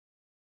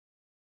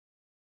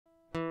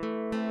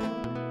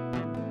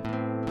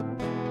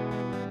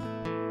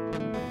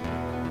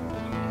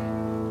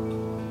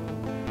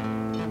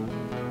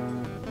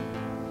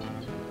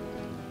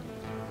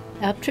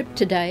Our trip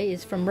today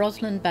is from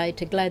Roslyn Bay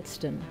to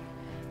Gladstone.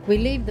 We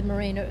leave the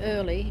marina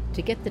early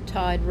to get the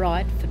tide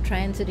right for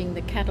transiting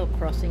the cattle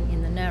crossing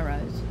in the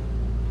Narrows.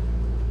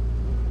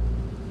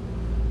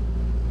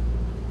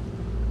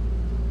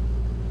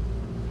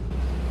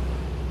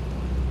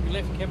 We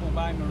left Keppel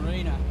Bay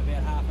Marina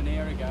about half an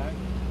hour ago.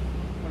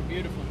 What a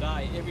beautiful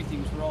day,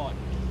 everything's right.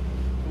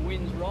 The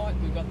wind's right,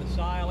 we've got the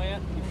sail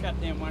out, we've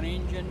shut down one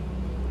engine,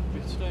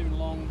 we're steaming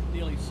along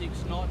nearly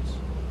 6 knots.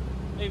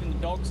 Even the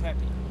dog's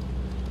happy.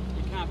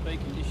 You can't beat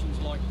conditions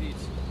like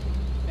this.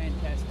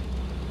 Fantastic.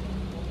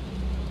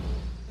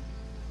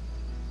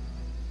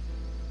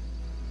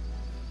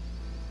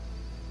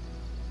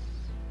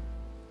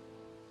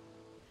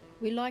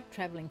 We like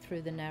travelling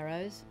through the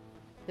Narrows.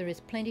 There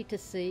is plenty to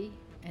see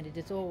and it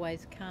is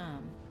always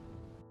calm.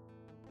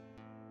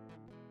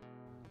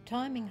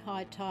 Timing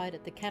high tide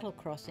at the cattle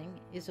crossing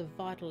is of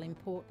vital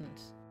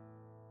importance.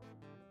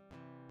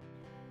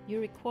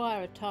 You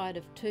require a tide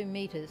of 2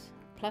 metres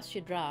plus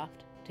your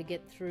draft to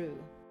get through.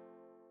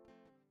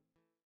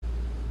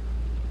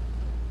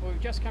 Well, we've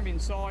just come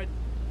inside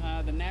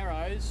the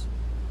Narrows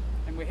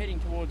and we're heading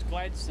towards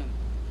Gladstone.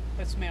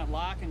 That's Mount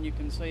Larkin you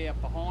can see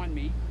up behind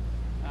me,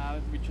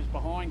 which is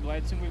behind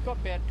Gladstone. We've got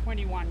about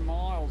 21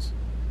 miles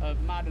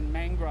of mud and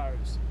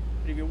mangroves,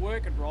 but if you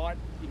work it right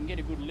you can get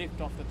a good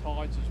lift off the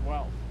tides as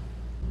well.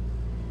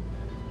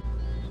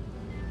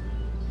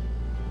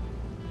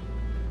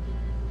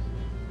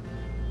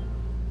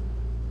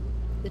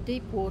 The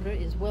deep water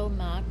is well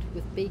marked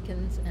with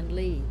beacons and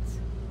leads.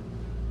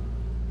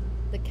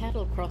 The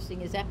cattle crossing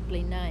is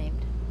aptly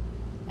named.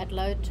 At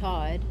low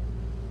tide,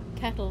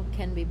 cattle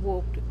can be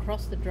walked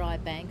across the dry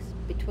banks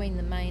between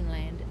the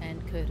mainland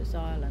and Curtis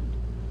Island.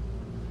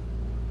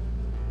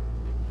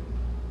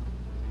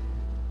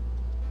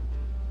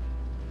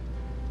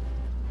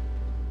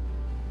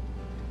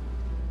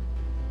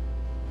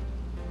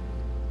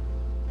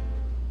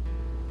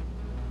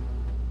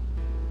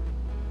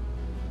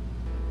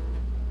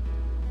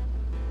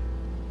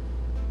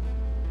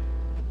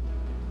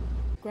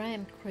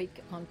 Graham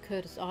Creek on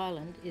Curtis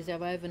Island is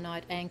our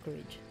overnight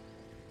anchorage,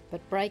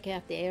 but break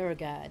out the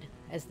aeroguard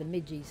as the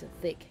midgies are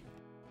thick.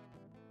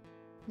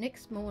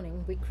 Next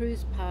morning we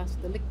cruise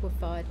past the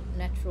liquefied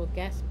natural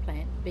gas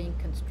plant being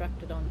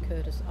constructed on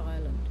Curtis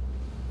Island.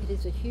 It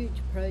is a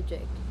huge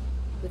project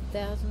with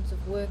thousands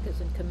of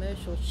workers and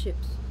commercial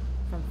ships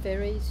from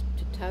ferries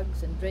to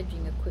tugs and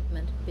dredging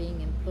equipment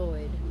being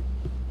employed.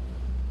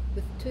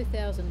 With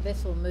 2,000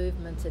 vessel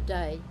movements a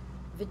day,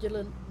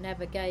 vigilant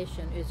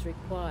navigation is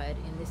required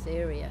in this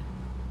area.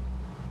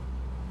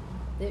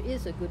 There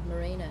is a good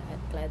marina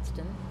at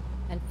Gladstone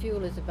and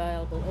fuel is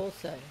available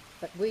also,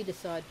 but we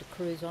decide to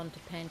cruise on to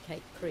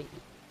Pancake Creek.